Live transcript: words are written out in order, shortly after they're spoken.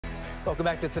Welcome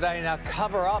back to Today. Now,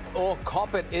 cover up or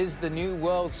cop it is the new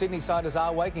world Sydney-siders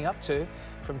are waking up to.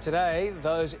 From today,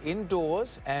 those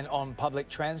indoors and on public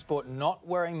transport not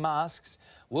wearing masks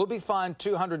will be fined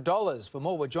 $200. For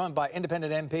more, we're joined by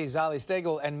independent MP Zali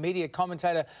Steggall and media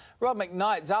commentator Rob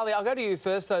McKnight. Zali, I'll go to you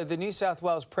first, though. The New South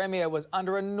Wales Premier was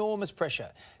under enormous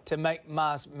pressure to make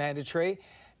masks mandatory.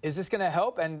 Is this going to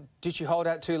help, and did she hold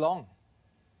out too long?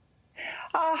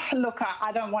 Look,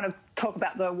 I don't want to talk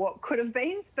about the what could have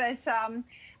been, but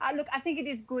look, I think it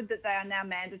is good that they are now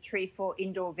mandatory for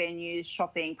indoor venues,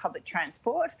 shopping, public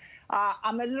transport.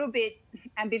 I'm a little bit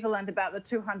ambivalent about the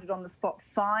 $200 on the spot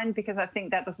fine because I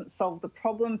think that doesn't solve the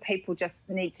problem. People just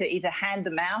need to either hand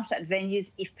them out at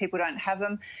venues if people don't have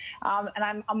them.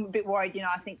 And I'm a bit worried,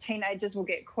 I think teenagers will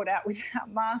get caught out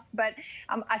without masks, but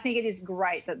I think it is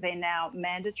great that they're now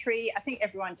mandatory. I think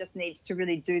everyone just needs to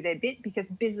really do their bit because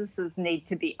businesses need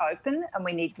to be open and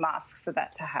we need masks for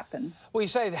that to happen. Well, you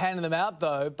say handing them out,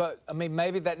 though, but, I mean,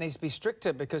 maybe that needs to be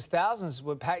stricter because thousands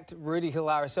were packed Rudy Hill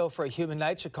RSL for a Human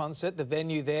Nature concert. The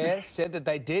venue there said that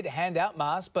they did hand out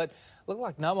masks, but looked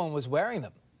like no one was wearing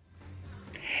them.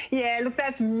 Yeah, look,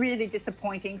 that's really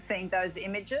disappointing seeing those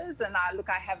images. And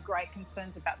I have great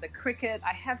concerns about the cricket.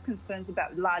 I have concerns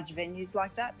about large venues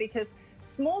like that because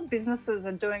small businesses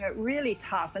are doing it really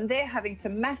tough and they're having to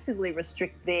massively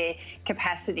restrict their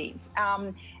capacities.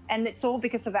 And it's all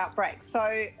because of outbreaks.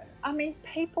 So, I mean,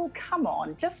 people, come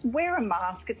on, just wear a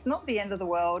mask. It's not the end of the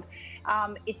world.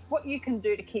 It's what you can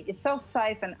do to keep yourself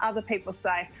safe and other people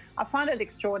safe. I find it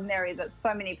extraordinary that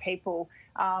so many people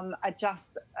are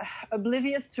just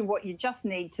oblivious to what you just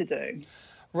need to do.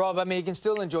 Rob, I mean, you can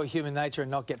still enjoy Human Nature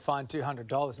and not get fined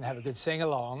 $200 and have a good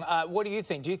sing-along. What do you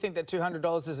think? Do you think that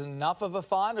 $200 is enough of a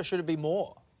fine or should it be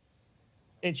more?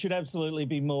 It should absolutely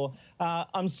be more.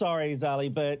 I'm sorry,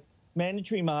 Zali, but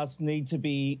mandatory masks need to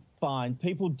be fine.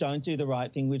 People don't do the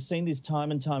right thing. We've seen this time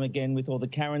and time again with all the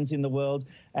Karens in the world.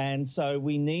 And so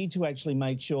we need to actually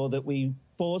make sure that we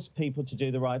force people to do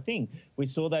the right thing. We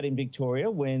saw that in Victoria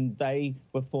when they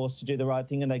were forced to do the right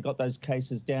thing and they got those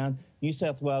cases down. New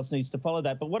South Wales needs to follow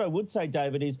that. But what I would say,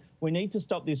 David, is we need to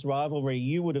stop this rivalry.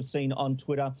 You would have seen on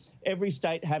Twitter, every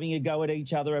state having a go at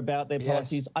each other about their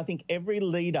policies. I think every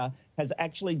leader has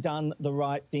actually done the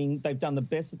right thing. They've done the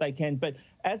best that they can. But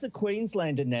as a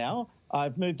Queenslander now,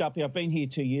 I've moved up here. I've been here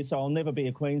 2 years, so I'll never be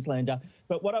a Queenslander.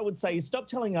 But what I would say is stop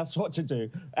telling us what to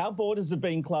do. Our borders have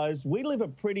been closed. We live a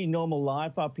pretty normal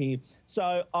life up here.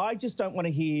 So I just don't want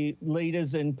to hear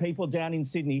leaders and people down in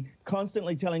Sydney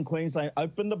constantly telling Queensland,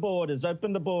 open the borders,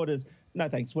 open the borders. No,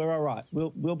 thanks. We're all right.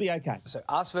 We'll be okay. So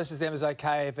us versus them is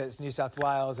okay if it's New South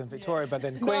Wales and Victoria, but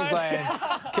then Queensland,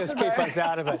 just keep us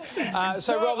out of it.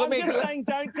 Rob, I'm just saying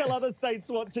don't tell other states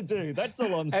what to do. That's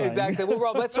all I'm saying. Exactly. Well,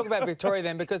 Rob, let's talk about Victoria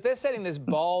then, because they're setting this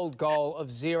bold goal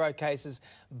of 0 cases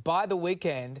by the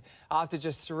weekend after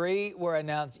just 3 were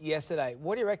announced yesterday.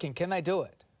 What do you reckon? Can they do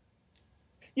it?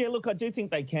 Yeah, look, I do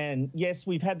think they can. Yes,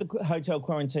 we've had the hotel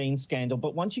quarantine scandal,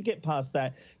 but once you get past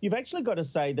that, you've actually got to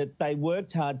say that they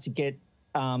worked hard to get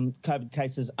COVID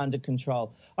cases under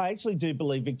control. I actually do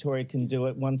believe Victoria can do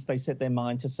it once they set their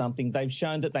mind to something. They've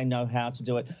shown that they know how to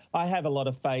do it. I have a lot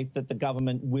of faith that the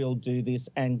government will do this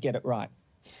and get it right.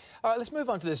 All right, let's move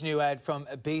on to this new ad from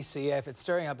BCF. It's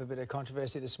stirring up a bit of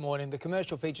controversy this morning. The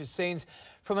commercial features scenes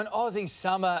from an Aussie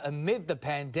summer amid the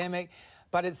pandemic.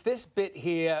 But it's this bit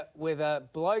here with a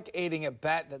bloke eating a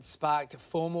bat that sparked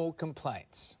formal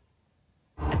complaints.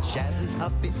 Shaz is a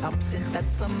bit upset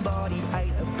that somebody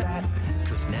ate a bat,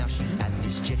 because now she's at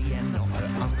this jetty and not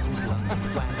her uncle's London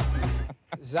flat.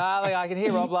 Zali, I can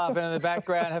hear Rob laughing in the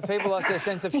background. Have people lost their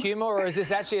sense of humour, or is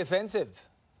this actually offensive?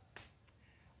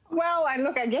 Well, and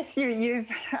look, I guess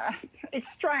you've it's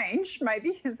strange,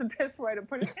 maybe, is the best way to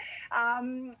put it.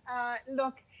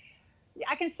 Look,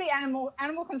 I can see animal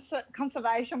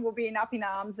conservation will be up in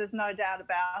arms. There's no doubt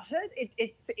about it.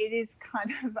 It is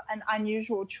kind of an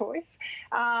unusual choice,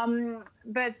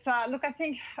 but look, I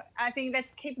think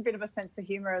let's keep a bit of a sense of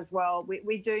humour as well.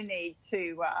 We do need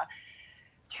to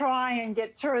try and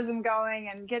get tourism going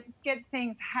and get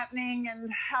things happening.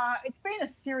 And it's been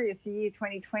a serious year,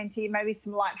 2020. Maybe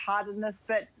some lightheartedness,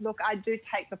 but look, I do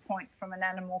take the point from an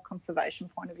animal conservation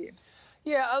point of view.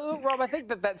 Yeah, look, Rob, I think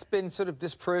that's been sort of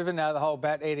disproven now, the whole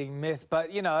bat-eating myth.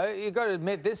 But, you've got to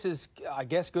admit this is, I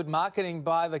guess, good marketing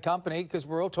by the company because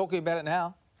we're all talking about it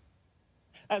now.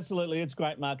 Absolutely, it's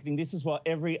great marketing. This is what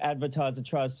every advertiser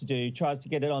tries to do, tries to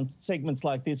get it on segments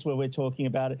like this where we're talking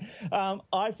about it.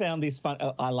 I found this fun.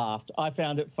 I laughed. I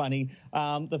found it funny.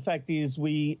 The fact is,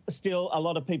 a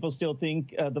lot of people still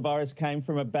think the virus came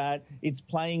from a bat. It's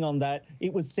playing on that.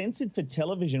 It was censored for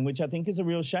television, which I think is a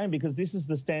real shame because this is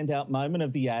the standout moment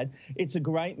of the ad. It's a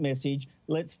great message.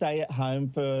 Let's stay at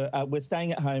home we're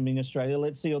staying at home in Australia.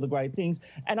 Let's see all the great things.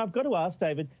 And I've got to ask,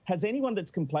 David, has anyone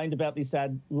that's complained about this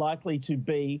ad likely to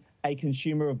be a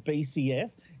consumer of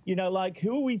BCF? You know, like,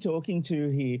 who are we talking to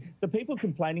here? The people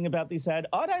complaining about this ad,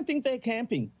 I don't think they're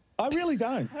camping. I really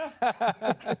don't.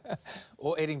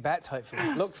 Or eating bats,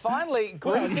 hopefully. Look, finally,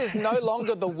 grease is no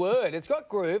longer the word. It's got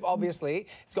groove, obviously.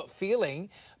 It's got feeling.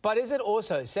 But is it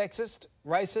also sexist,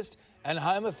 racist and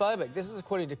homophobic? This is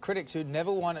according to critics who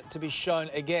never want it to be shown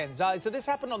again. Zali, so this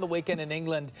happened on the weekend in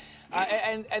England.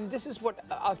 And this is what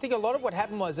I think a lot of what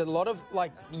happened was a lot of,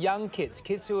 like, young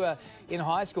kids who are in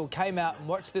high school came out and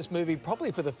watched this movie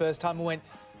probably for the first time and went,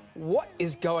 what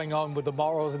is going on with the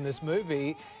morals in this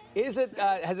movie? Has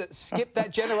it skipped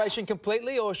that generation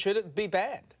completely, or should it be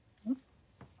banned?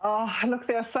 Oh, look,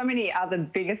 there are so many other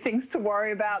bigger things to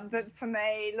worry about that for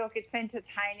me, look, it's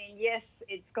entertaining. Yes,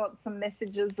 it's got some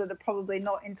messages that are probably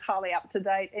not entirely up to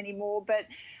date anymore, but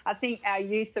I think our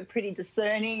youth are pretty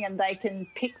discerning and they can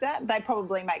pick that. They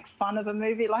probably make fun of a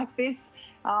movie like this.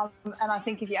 And I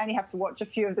think if you only have to watch a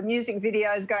few of the music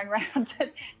videos going around,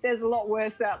 there's a lot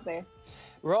worse out there.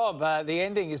 Rob, the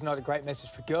ending is not a great message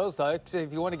for girls, though, because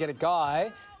if you want to get a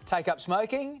guy, take up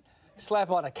smoking,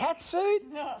 slap on a catsuit,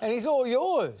 and he's all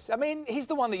yours. I mean, he's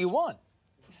the one that you want.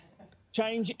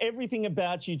 Change everything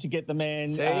about you to get the man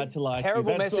to like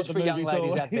terrible you. That's message for young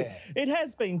ladies out there. It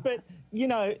has been, but, you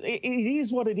know, it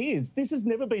is what it is. This has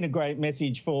never been a great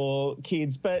message for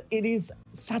kids, but it is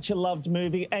such a loved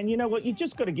movie. And you know what? You've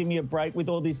just got to give me a break with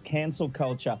all this cancel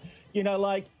culture. You know,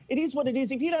 like, it is what it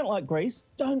is. If you don't like Grease,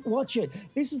 don't watch it.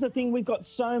 This is the thing. We've got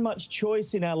so much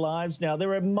choice in our lives now.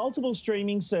 There are multiple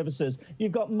streaming services.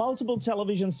 You've got multiple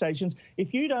television stations.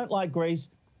 If you don't like Grease,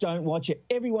 don't watch it.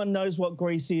 Everyone knows what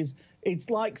Grease is. It's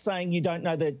like saying you don't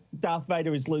know that Darth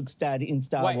Vader is Luke's dad in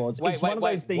Star Wars. It's one of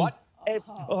those things. What?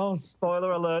 Oh,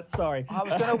 spoiler alert, sorry. I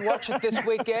was going to watch it this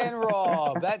weekend,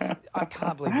 Rob. I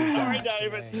can't believe you've done that.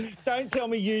 Sorry, David. Don't tell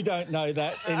me you don't know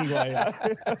that anyway.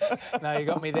 No, you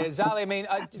got me there. Zali, I mean,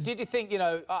 did you think, you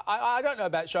know, I don't know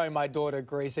about showing my daughter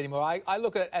Grease anymore. I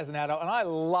look at it as an adult and I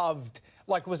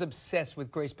was obsessed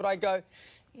with Grease, but I go,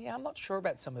 yeah, I'm not sure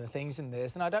about some of the things in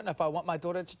this, and I don't know if I want my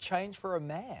daughter to change for a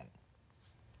man.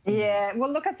 Yeah,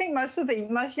 well, look, I think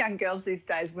most young girls these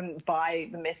days wouldn't buy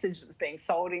the message that's being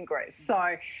sold in Grease. So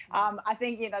I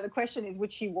think, you know, the question is,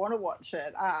 would she want to watch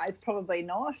it? It's probably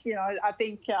not. You know, I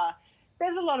think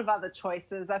there's a lot of other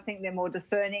choices. I think they're more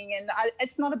discerning, and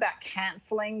it's not about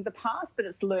cancelling the past, but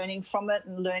it's learning from it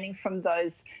and learning from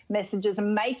those messages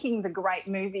and making the great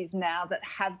movies now that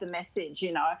have the message,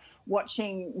 you know,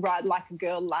 watching Ride Like a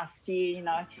Girl last year, you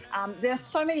know. There's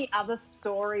so many other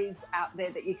stories out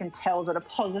there that you can tell that are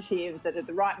positive, that are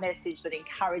the right message, that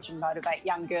encourage and motivate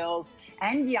young girls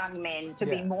and young men to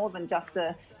be more than just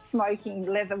a smoking,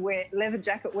 leather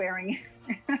jacket wearing.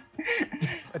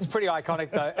 It's pretty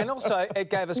iconic, though. And also, it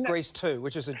gave us Grease 2,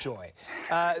 which is a joy.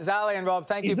 Zali and Rob,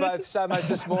 thank you both so much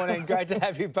this morning. Great to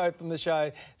have you both on the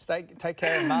show. Take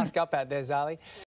care and mask up out there, Zali.